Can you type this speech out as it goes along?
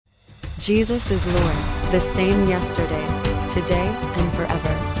Jesus is Lord, the same yesterday, today, and forever,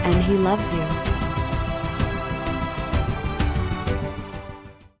 and He loves you.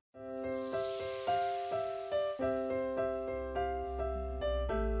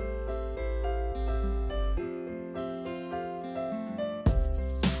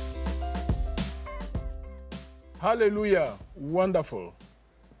 Hallelujah. Wonderful.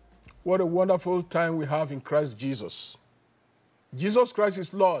 What a wonderful time we have in Christ Jesus. Jesus Christ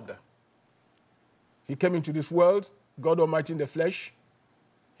is Lord. He came into this world, God Almighty in the flesh.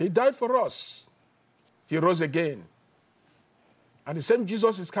 He died for us. He rose again. And the same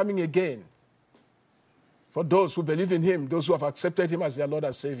Jesus is coming again for those who believe in Him, those who have accepted Him as their Lord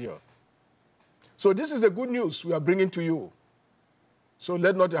and Savior. So this is the good news we are bringing to you. So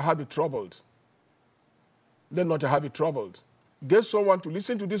let not your heart be troubled. Let not your heart be troubled. Get someone to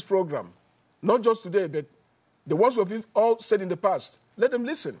listen to this program. Not just today, but the ones who have all said in the past. Let them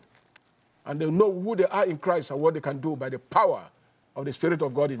listen. And they'll know who they are in Christ and what they can do by the power of the Spirit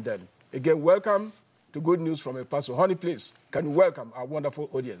of God in them. Again, welcome to Good News from El Paso. Honey, please, can you welcome our wonderful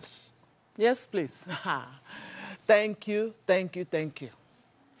audience? Yes, please. Thank you, thank you, thank you.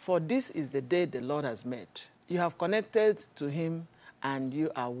 For this is the day the Lord has made. You have connected to Him, and you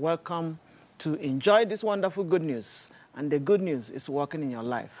are welcome to enjoy this wonderful good news. And the good news is working in your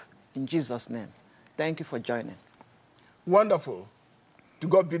life. In Jesus' name. Thank you for joining. Wonderful. To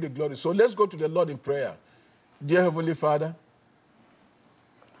God be the glory. So let's go to the Lord in prayer. Dear Heavenly Father,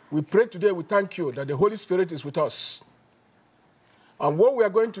 we pray today, we thank you that the Holy Spirit is with us. And what we are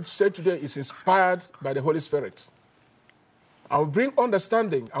going to say today is inspired by the Holy Spirit. And we bring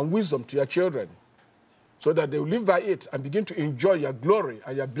understanding and wisdom to your children so that they will live by it and begin to enjoy your glory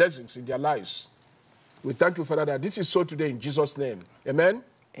and your blessings in their lives. We thank you, Father, that this is so today in Jesus' name. Amen?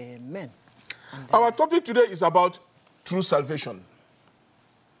 Amen. Our topic today is about true salvation.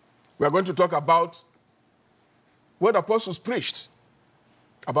 We are going to talk about what apostles preached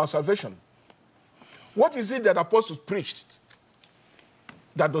about salvation. What is it that apostles preached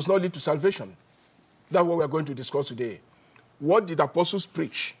that does not lead to salvation? That's what we are going to discuss today. What did apostles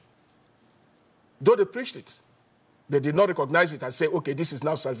preach? Though they preached it, they did not recognize it and say, okay, this is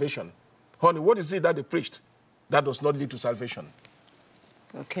now salvation. Honey, what is it that they preached that does not lead to salvation?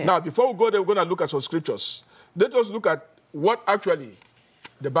 Okay. Now, before we go there, we're going to look at some scriptures. Let us look at what actually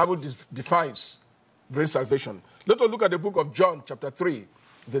the Bible defines brings salvation. Let us look at the book of John, chapter 3,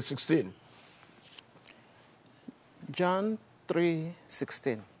 verse 16. John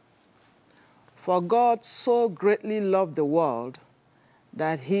 3:16. For God so greatly loved the world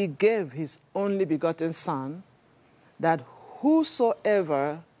that He gave His only begotten Son, that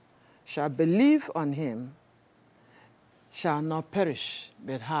whosoever shall believe on Him shall not perish,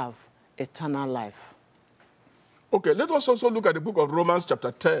 but have eternal life. Okay, let us also look at the book of Romans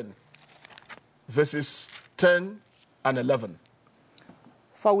chapter 10, verses 10 and 11.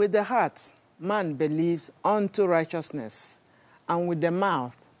 For with the heart man believes unto righteousness, and with the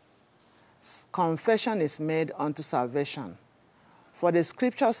mouth confession is made unto salvation. For the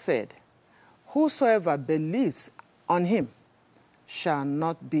scripture said, whosoever believes on Him shall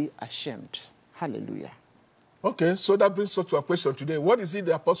not be ashamed. Hallelujah. Okay, so that brings us to a question today. What is it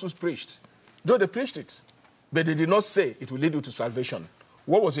the apostles preached? Though they preached it, but they did not say it will lead you to salvation.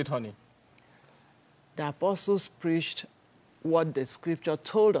 What was it, honey? The apostles preached what the scripture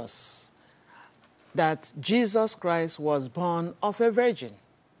told us, that Jesus Christ was born of a virgin.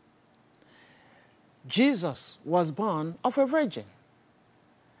 Jesus was born of a virgin.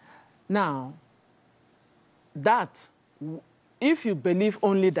 Now, that, if you believe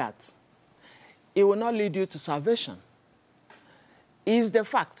only that, it will not lead you to salvation. Is the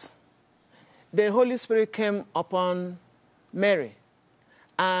fact. The Holy Spirit came upon Mary,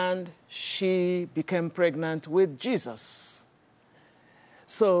 and she became pregnant with Jesus.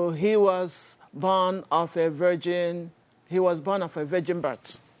 So he was born of a virgin. He was born of a virgin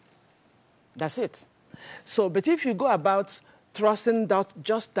birth. That's it. So, but if you go about trusting that,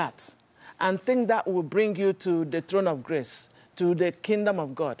 just that, and think that will bring you to the throne of grace, to the kingdom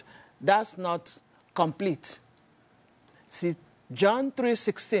of God, that's not complete. See, John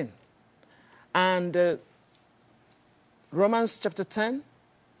 3:16 and Romans chapter 10,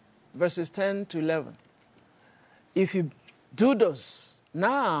 verses 10 to 11. If you do those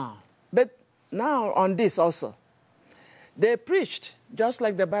now, but now on this also, they preached, just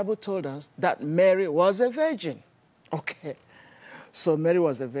like the Bible told us, that Mary was a virgin. Okay, so Mary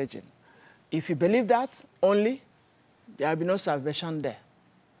was a virgin. If you believe that only, there will be no salvation there.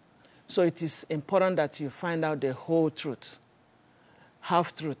 So it is important that you find out the whole truth.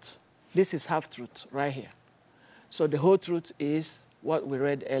 Half-truth. This is half-truth right here. So the whole truth is what we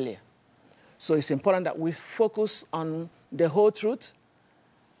read earlier. So it's important that we focus on the whole truth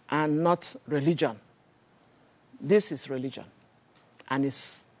and not religion. This is religion, and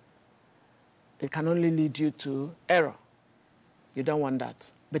it can only lead you to error. You don't want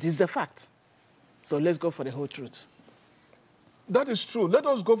that, but it's the fact. So let's go for the whole truth. That is true. Let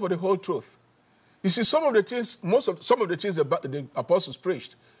us go for the whole truth. You see, some of the things the apostles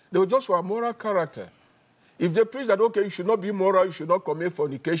preached, they were just for our moral character. If they preach that, okay, you should not be moral, you should not commit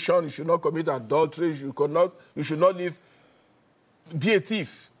fornication, you should not commit adultery, you should not be a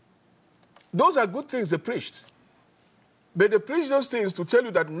thief. Those are good things they preached. But they preached those things to tell you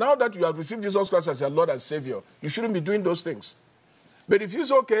that now that you have received Jesus Christ as your Lord and Savior, you shouldn't be doing those things. But if you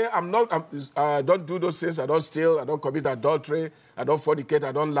say, okay, I don't do those things, I don't steal, I don't commit adultery, I don't fornicate,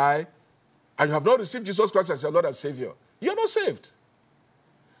 I don't lie, and you have not received Jesus Christ as your Lord and Savior, you're not saved.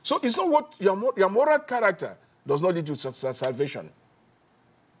 So it's not what your moral character does not lead you to salvation.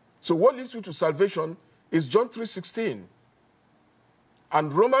 So what leads you to salvation is John 3:16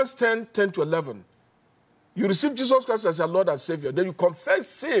 and Romans 10:10-11. You receive Jesus Christ as your Lord and Savior. Then you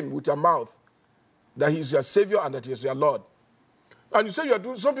confess him with your mouth that he is your Savior and that he is your Lord. And you say you are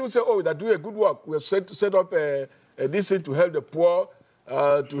doing, some people say, oh, they're doing a good work. We have set up this thing to help the poor,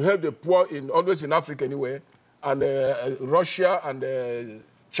 always in Africa anyway, and Russia and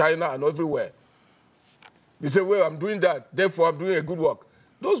China and everywhere. They say, well, I'm doing that, therefore I'm doing a good work.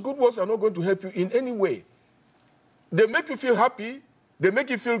 Those good works are not going to help you in any way. They make you feel happy, they make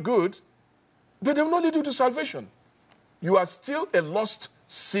you feel good, but they will not lead you to salvation. You are still a lost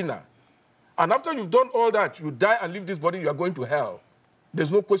sinner. And after you've done all that, you die and leave this body, you are going to hell.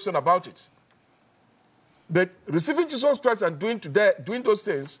 There's no question about it. But receiving Jesus Christ and doing those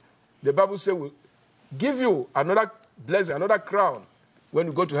things, the Bible says will give you another blessing, another crown when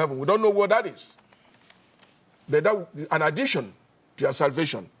you go to heaven. We don't know what that is. But that is an addition to your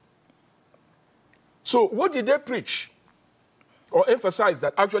salvation. So what did they preach or emphasize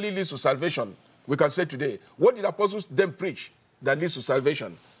that actually leads to salvation? We can say today, what did the apostles then preach that leads to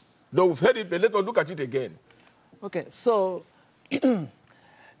salvation? Though we've heard it, but let us look at it again. Okay, so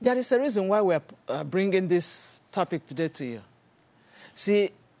there is a reason why we're bringing this topic today to you.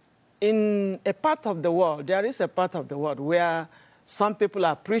 See, in a part of the world, there is a part of the world where some people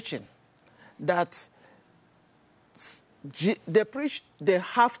are preaching that they preach the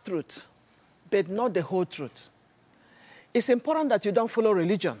half-truth, but not the whole truth. It's important that you don't follow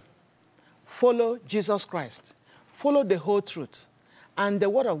religion. Follow Jesus Christ. Follow the whole truth. And the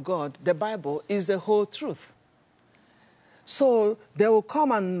Word of God, the Bible, is the whole truth. So they will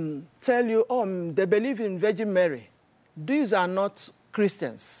come and tell you, oh, they believe in Virgin Mary. These are not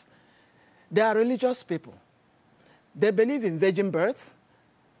Christians. They are religious people. They believe in virgin birth.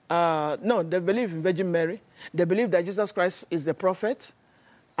 No, they believe in Virgin Mary. They believe that Jesus Christ is the prophet.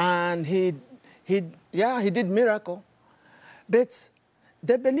 And he did miracle. But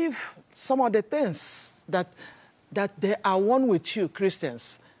they believe some of the things that they are one with you,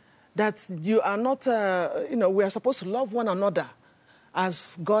 Christians. That you are not, we are supposed to love one another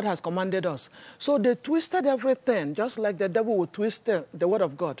as God has commanded us. So they twisted everything, just like the devil would twist the Word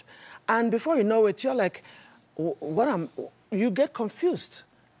of God. And before you know it, you're like, you get confused.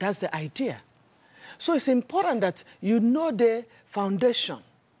 That's the idea. So it's important that you know the foundation.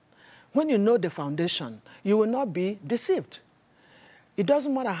 When you know the foundation, you will not be deceived. It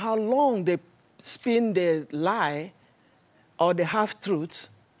doesn't matter how long they spin the lie or the half-truth,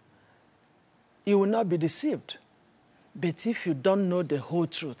 you will not be deceived. But if you don't know the whole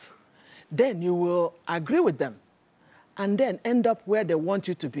truth, then you will agree with them and then end up where they want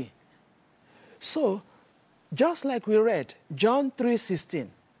you to be. So, just like we read, John 3:16,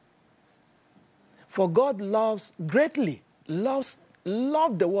 for God loved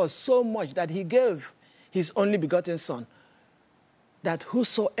the world so much that he gave his only begotten Son, that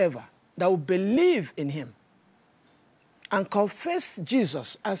whosoever that will believe in him and confess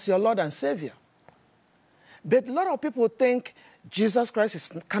Jesus as your Lord and Savior. But a lot of people think Jesus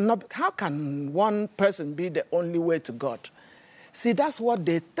Christ how can one person be the only way to God? See, that's what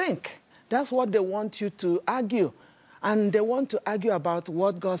they think. That's what they want you to argue. And they want to argue about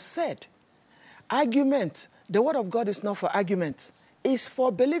what God said. Argument, the Word of God is not for argument. It's for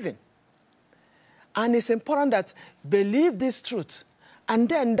believing. And it's important that believe this truth, and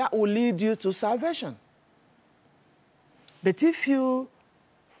then that will lead you to salvation. But if you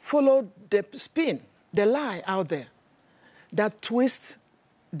follow the spin, the lie out there, that twists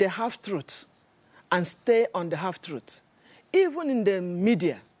the half-truth and stay on the half-truth, even in the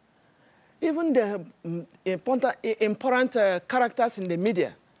media, even the important characters in the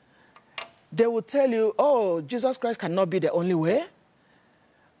media, they will tell you, oh, Jesus Christ cannot be the only way.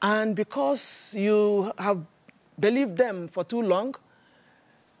 And because you have believed them for too long,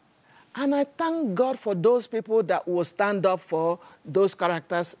 and I thank God for those people that will stand up for those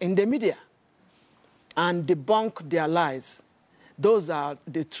characters in the media and debunk their lies. Those are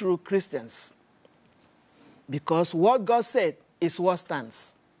the true Christians. Because what God said is what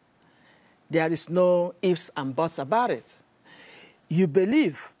stands. There is no ifs and buts about it. You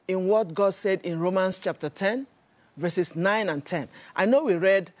believe in what God said in Romans chapter 10, verses 9 and 10. I know we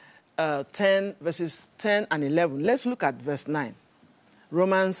read 10, verses 10 and 11. Let's look at verse 9.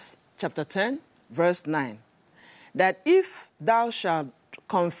 Romans chapter 10, verse 9. That if thou shalt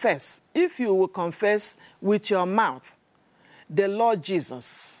confess, if you will confess with your mouth the Lord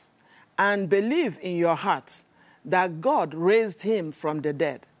Jesus and believe in your heart that God raised him from the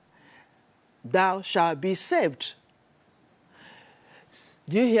dead, thou shalt be saved.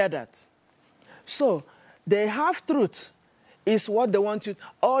 Do you hear that? So, the half-truth is what they want you,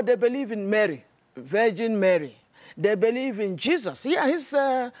 or they believe in Mary, Virgin Mary. They believe in Jesus. Yeah, he's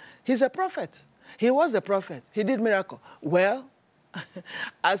a prophet. He was a prophet. He did miracle. Well,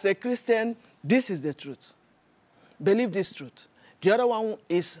 as a Christian, this is the truth. Believe this truth. The other one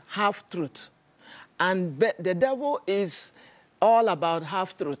is half-truth. And the devil is all about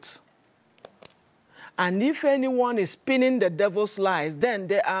half-truth. And if anyone is spinning the devil's lies, then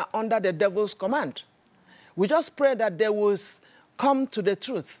they are under the devil's command. We just pray that they will come to the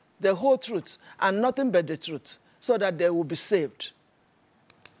truth, the whole truth, and nothing but the truth, so that they will be saved.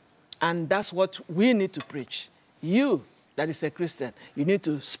 And that's what we need to preach. You, that is a Christian, you need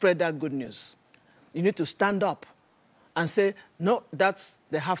to spread that good news. You need to stand up and say, no, that's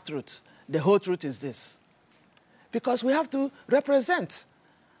the half-truth. The whole truth is this. Because we have to represent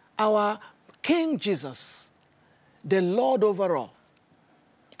our King Jesus, the Lord over all,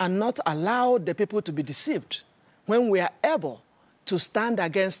 and not allow the people to be deceived when we are able to stand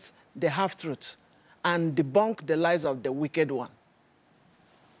against the half-truth and debunk the lies of the wicked one.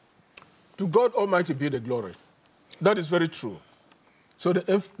 To God Almighty be the glory. That is very true. So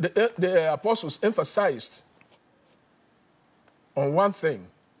the apostles emphasized on one thing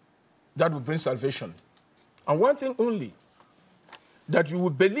that will bring salvation. And one thing only, that you will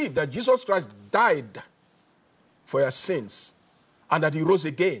believe that Jesus Christ died for your sins and that he rose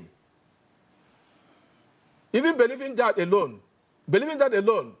again. Even believing that alone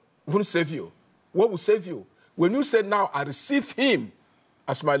won't save you. What will save you? When you say, now I receive him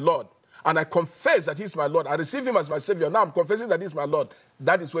as my Lord, and I confess that he's my Lord, I receive him as my Savior, now I'm confessing that he's my Lord,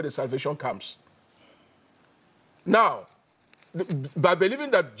 that is where the salvation comes. Now, by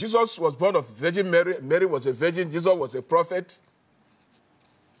believing that Jesus was born of Virgin Mary, Mary was a virgin, Jesus was a prophet,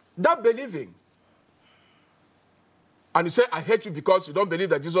 that believing, and you say, I hate you because you don't believe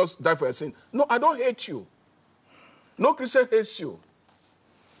that Jesus died for your sin. No, I don't hate you. No Christian hates you.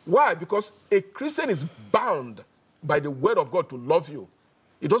 Why? Because a Christian is bound by the word of God to love you.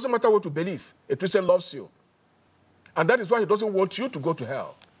 It doesn't matter what you believe. A Christian loves you. And that is why he doesn't want you to go to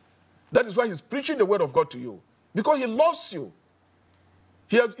hell. That is why he's preaching the word of God to you. Because he loves you.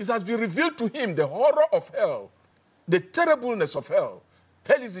 It has been revealed to him the horror of hell, the terribleness of hell.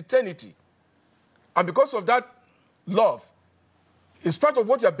 Hell is eternity. And because of that love, in spite of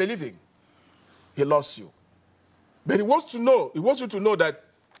what you are believing, he loves you. But he wants you to know that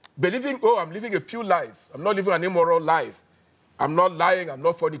believing, oh, I'm living a pure life. I'm not living an immoral life. I'm not lying. I'm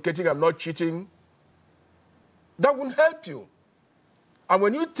not fornicating. I'm not cheating. That won't help you. And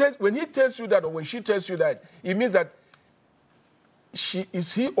when he tells you that, or when she tells you that, it means that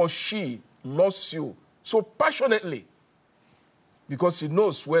he or she loves you so passionately because he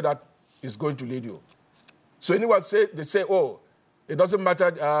knows where that is going to lead you. So anyone they say, oh, it doesn't matter,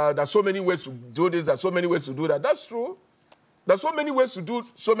 there's so many ways to do this, there's so many ways to do that. That's true. There's so many ways to do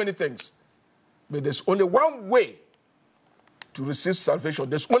so many things. But there's only one way to receive salvation.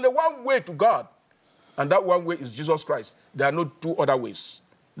 There's only one way to God. And that one way is Jesus Christ. There are no two other ways.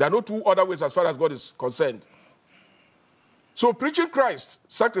 There are no two other ways as far as God is concerned. So preaching Christ,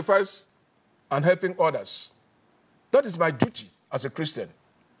 sacrifice, and helping others, that is my duty as a Christian.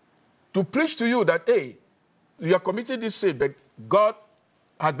 To preach to you that, hey, you are committing this sin, but God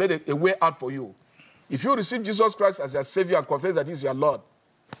had made a way out for you. If you receive Jesus Christ as your Savior and confess that he's your Lord,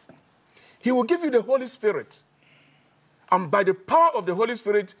 he will give you the Holy Spirit. And by the power of the Holy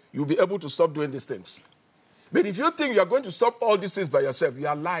Spirit, you'll be able to stop doing these things. But if you think you are going to stop all these things by yourself, you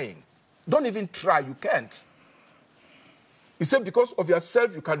are lying. Don't even try. You can't. He said because of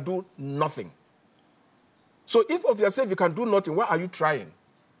yourself, you can do nothing. So if of yourself you can do nothing, why are you trying?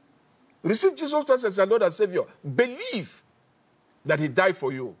 Receive Jesus Christ as your Lord and Savior. Believe that he died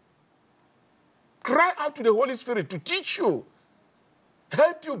for you. Cry out to the Holy Spirit to teach you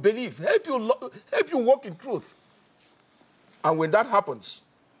help you believe, help you walk in truth. And when that happens,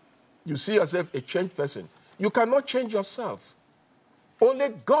 you see yourself a changed person. You cannot change yourself. Only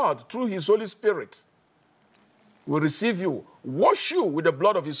God, through his Holy Spirit, will receive you, wash you with the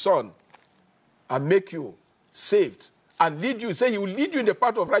blood of his Son, and make you saved, and lead you. Say he will lead you in the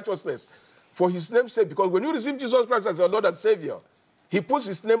path of righteousness for his name's sake. Because when you receive Jesus Christ as your Lord and Savior, he puts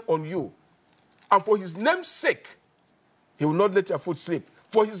his name on you. And for his name's sake, he will not let your foot slip.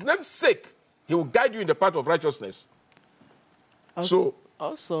 For his name's sake, he will guide you in the path of righteousness.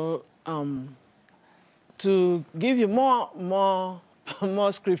 Also, to give you more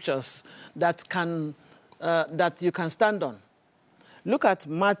scriptures that you can stand on. Look at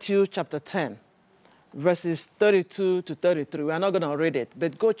Matthew chapter 10, verses 32 to 33. We are not going to read it,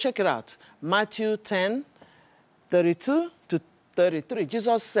 but go check it out. Matthew 10, 32 to 33.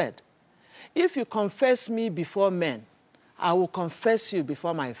 Jesus said, if you confess me before men, I will confess you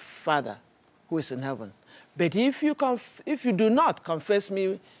before my Father who is in heaven. But if you do not confess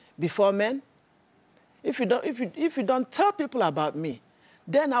me before men, if you don't tell people about me,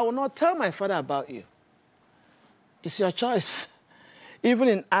 then I will not tell my Father about you. It's your choice. Even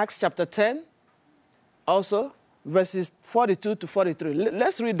in Acts chapter 10, also, verses 42 to 43.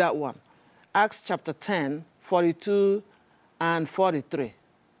 Let's read that one. Acts chapter 10, 42 and 43.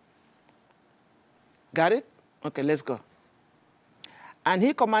 Got it? Okay, let's go. And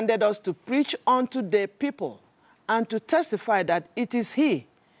he commanded us to preach unto the people and to testify that it is he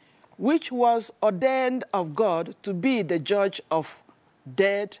which was ordained of God to be the judge of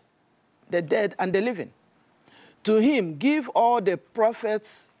the dead and the living. To him give all the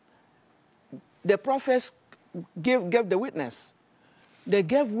prophets gave the witness. They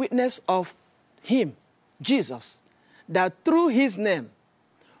gave witness of him, Jesus, that through his name,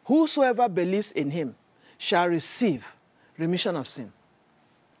 whosoever believes in him shall receive remission of sin.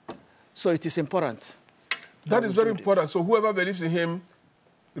 So it is important. That is very important. So whoever believes in him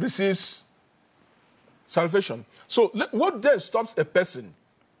receives salvation. So what then stops a person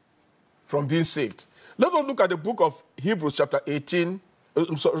from being saved? Let us look at the book of Hebrews chapter 18,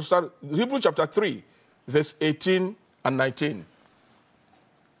 Hebrews chapter 3, verse 18 and 19.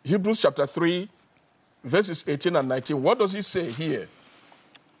 Hebrews chapter 3, verses 18 and 19. What does he say here?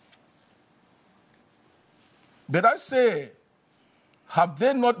 But I say, have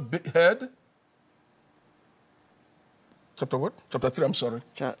they not heard? Chapter what? Chapter 3, I'm sorry.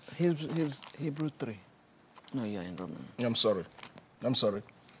 Hebrews 3. No, you're in Roman. I'm sorry.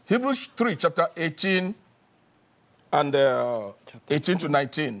 Hebrews 3, chapter 18 and 18 to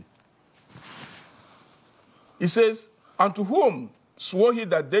 19. He says, and to whom swore he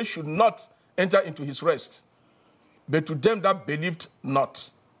that they should not enter into his rest, but to them that believed not.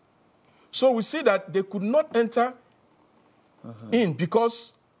 So we see that they could not enter in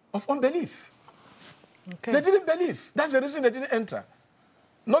because of unbelief. Okay. They didn't believe. That's the reason they didn't enter.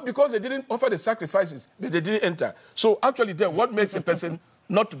 Not because they didn't offer the sacrifices, but they didn't enter. So actually then, what makes a person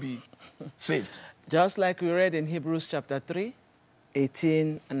not to be saved? Just like we read in Hebrews chapter 3,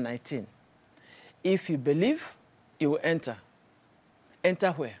 18 and 19. If you believe, you will enter.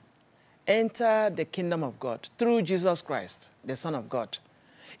 Enter where? Enter the kingdom of God through Jesus Christ, the Son of God.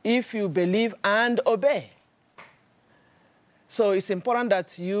 If you believe and obey. So it's important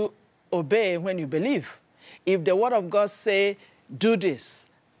that you obey when you believe. If the word of God say, do this,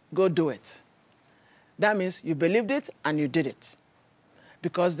 go do it. That means you believed it and you did it.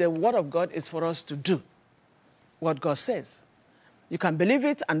 Because the word of God is for us to do what God says. You can believe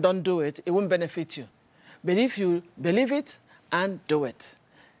it and don't do it, it won't benefit you. But if you believe it and do it,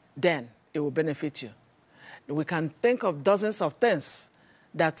 then it will benefit you. We can think of dozens of things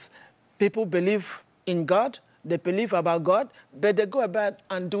that people believe in God, they believe about God, but they go about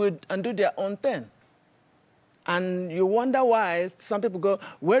and do their own thing. And you wonder why some people go,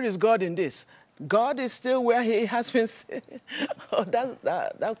 where is God in this? God is still where he has been. Oh,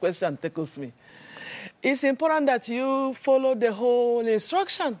 that question tickles me. It's important that you follow the whole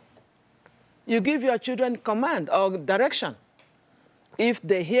instruction. You give your children command or direction. If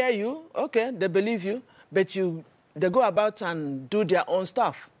they hear you, okay, they believe you, but they go about and do their own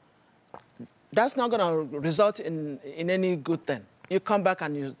stuff. That's not going to result in any good thing. You come back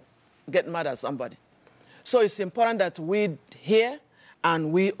and you get mad at somebody. So it's important that we hear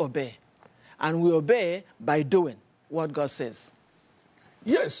and we obey. And we obey by doing what God says.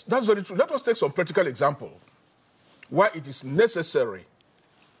 Yes, that's very true. Let us take some practical example why it is necessary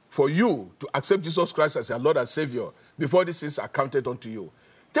for you to accept Jesus Christ as your Lord and Savior before these things are counted unto you.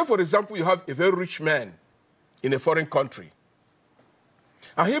 Take, for example, you have a very rich man in a foreign country.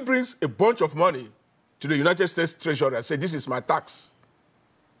 And he brings a bunch of money to the United States Treasury and says, this is my tax.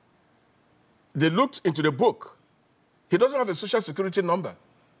 they looked into the book. He doesn't have a social security number.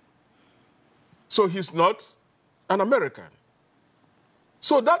 So he's not an American.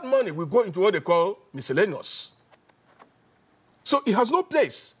 So that money will go into what they call miscellaneous. So it has no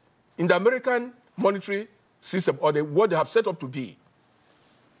place in the American monetary system or what they have set up to be.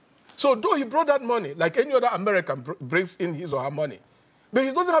 So though he brought that money, like any other American brings in his or her money, but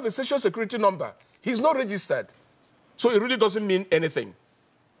he doesn't have a social security number. He's not registered. So it really doesn't mean anything.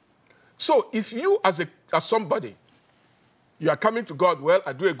 So if you as somebody, you are coming to God, well,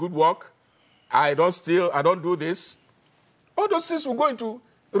 I do a good work, I don't steal, I don't do this, all those things will go into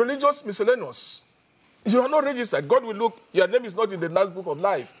religious miscellaneous. You are not registered. God will look, your name is not in the last book of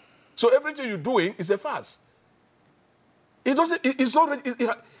life. So everything you're doing is a fast. It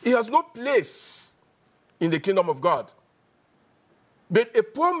has no place in the kingdom of God. But a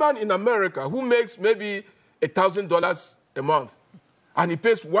poor man in America who makes maybe $1,000 a month and he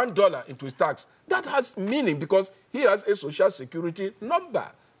pays $1 into his tax, that has meaning because he has a social security number.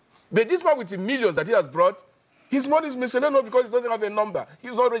 But this man with the millions that he has brought, his money is miscellaneous because he doesn't have a number.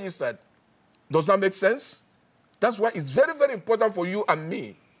 He's not registered. Does that make sense? That's why it's very, very important for you and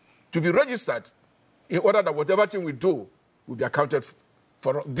me to be registered in order that whatever thing we do will be accounted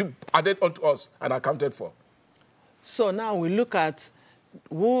for, be added onto us and accounted for. So now we look at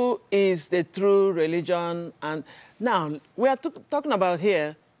who is the true religion. And now we are talking about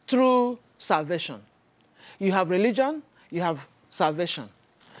here true salvation. You have religion, you have salvation.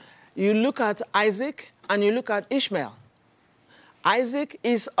 You look at Isaac and you look at Ishmael. Isaac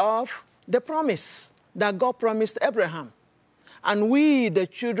is of the promise that God promised Abraham. And we, the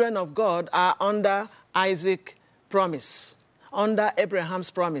children of God, are under Isaac's promise, under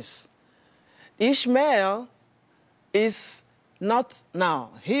Abraham's promise. Ishmael is not now.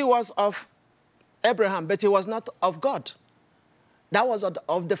 He was of Abraham, but he was not of God. That was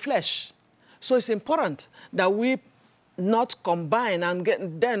of the flesh. So it's important that we not combine and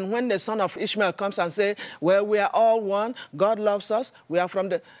then when the son of Ishmael comes and say, well, we are all one, God loves us, we are from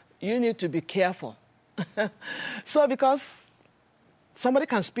the... You need to be careful. So because somebody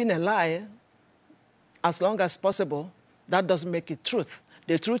can spin a lie as long as possible, that doesn't make it truth.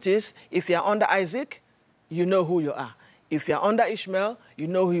 The truth is, if you're under Isaac, you know who you are. If you're under Ishmael, you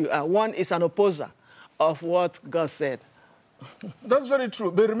know who you are. One is an opposer of what God said. That's very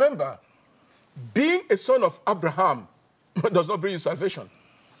true. But remember, being a son of Abraham does not bring you salvation.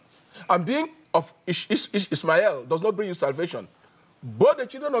 And being of Ishmael does not bring you salvation. Both the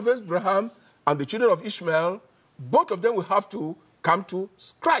children of Abraham and the children of Ishmael, both of them will have to come to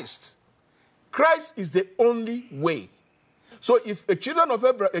Christ. Christ is the only way. So if a child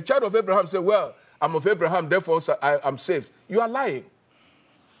of Abraham say, well, I'm of Abraham, therefore I'm saved, you are lying.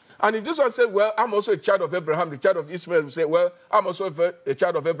 And if this one said, well, I'm also a child of Abraham, the child of Ishmael will say, well, I'm also a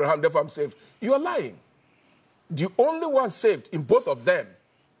child of Abraham, therefore I'm saved. You are lying. The only one saved in both of them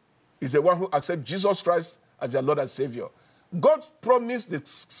is the one who accepts Jesus Christ as their Lord and Savior. God promised the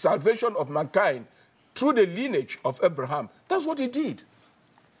salvation of mankind through the lineage of Abraham. That's what he did.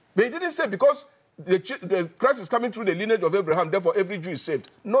 But he didn't say because the Christ is coming through the lineage of Abraham, therefore every Jew is saved.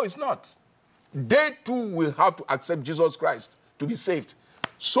 No, it's not. They too will have to accept Jesus Christ to be saved.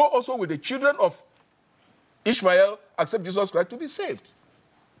 So also with the children of Ishmael, accept Jesus Christ to be saved.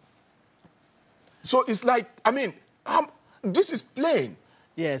 So it's like, this is plain.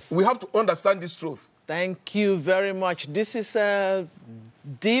 Yes. We have to understand this truth. Thank you very much. This is a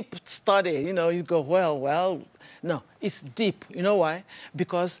deep study. You know, you go, well. No, it's deep. You know why?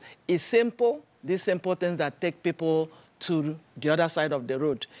 Because it's simple. These simple things that take people to the other side of the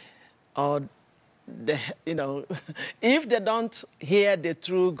road. Or, if they don't hear the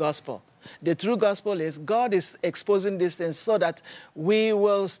true gospel. The true gospel is God is exposing these things so that we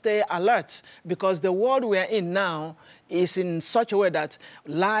will stay alert. Because the world we are in now is in such a way that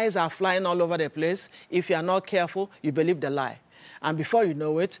lies are flying all over the place. If you are not careful, you believe the lie. And before you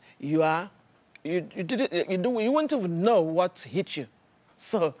know it, you won't even know what hit you.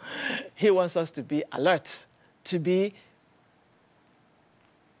 So he wants us to be alert, to be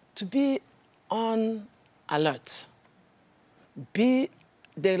on alert. Be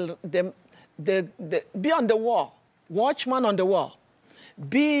on the wall, watchman on the wall.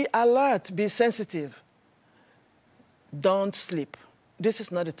 Be alert, be sensitive. Don't sleep. This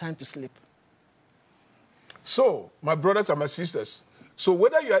is not the time to sleep. So, my brothers and my sisters, so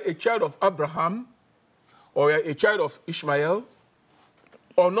whether you are a child of Abraham or you are a child of Ishmael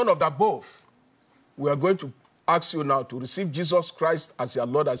or none of the above, we are going to ask you now to receive Jesus Christ as your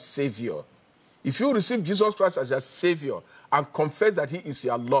Lord and Savior. If you receive Jesus Christ as your Savior and confess that he is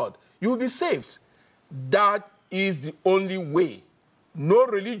your Lord, you will be saved. That is the only way No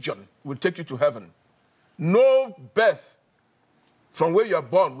religion will take you to heaven. No birth from where you are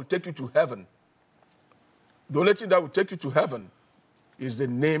born will take you to heaven. The only thing that will take you to heaven is the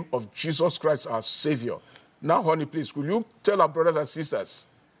name of Jesus Christ, our Savior. Now, honey, please, will you tell our brothers and sisters,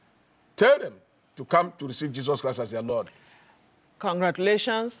 tell them to come to receive Jesus Christ as their Lord.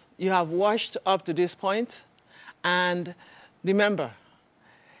 Congratulations, you have watched up to this point. And remember,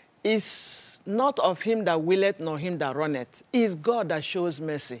 it's not of him that willeth nor him that runneth. It is God that shows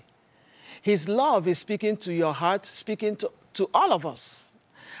mercy. His love is speaking to your heart, speaking to all of us.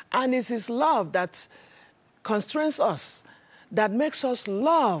 And it's his love that constrains us, that makes us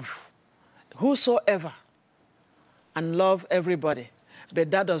love whosoever and love everybody.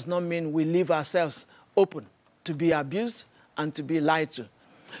 But that does not mean we leave ourselves open to be abused and to be lied to.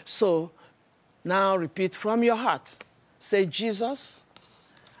 So now repeat from your heart. Say, Jesus,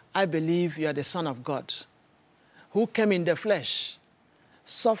 I believe you are the Son of God, who came in the flesh,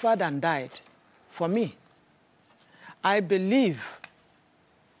 suffered and died for me. I believe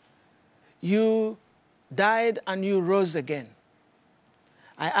you died and you rose again.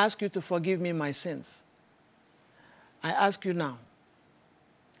 I ask you to forgive me my sins. I ask you now,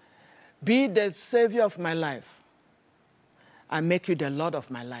 be the Savior of my life. I make you the Lord of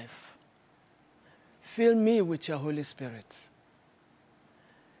my life. Fill me with your Holy Spirit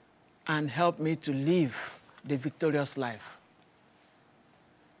and help me to live the victorious life.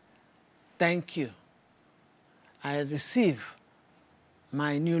 Thank you. I receive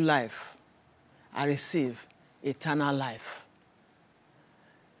my new life. I receive eternal life.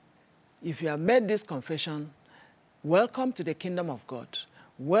 If you have made this confession, welcome to the kingdom of God.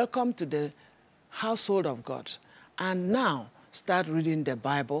 Welcome to the household of God. And now start reading the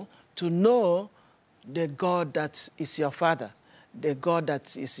Bible to know the God that is your Father, the God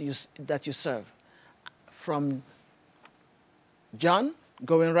that you serve. From John,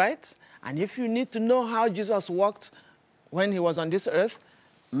 going right. And if you need to know how Jesus walked when he was on this earth,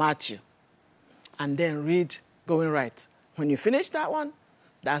 Matthew. And then read going right. When you finish that one,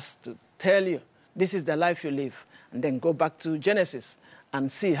 that's to tell you this is the life you live. And then go back to Genesis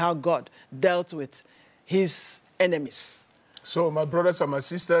and see how God dealt with his enemies. So, my brothers and my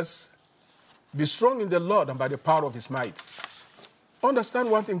sisters, be strong in the Lord and by the power of his might. Understand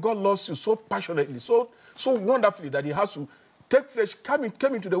one thing, God loves you so passionately, so wonderfully that he has to take flesh,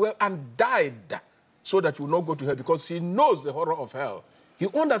 came into the world and died so that you will not go to hell, because he knows the horror of hell. He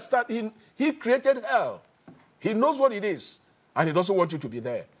understands, he created hell. He knows what it is, and he doesn't want you to be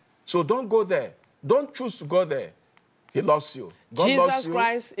there. So don't go there. Don't choose to go there. He loves you. God loves you.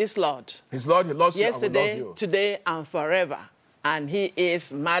 Christ is Lord. He's Lord, he loves you, and will love Yesterday, you. today, and forever. And he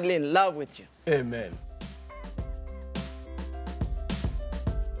is madly in love with you. Amen.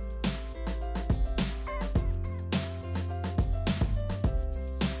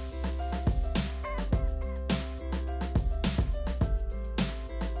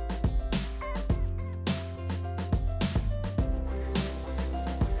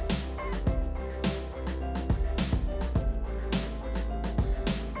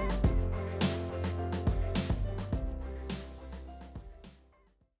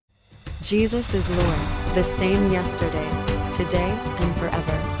 Jesus is Lord, the same yesterday, today, and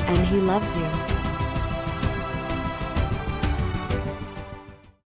forever, and he loves you.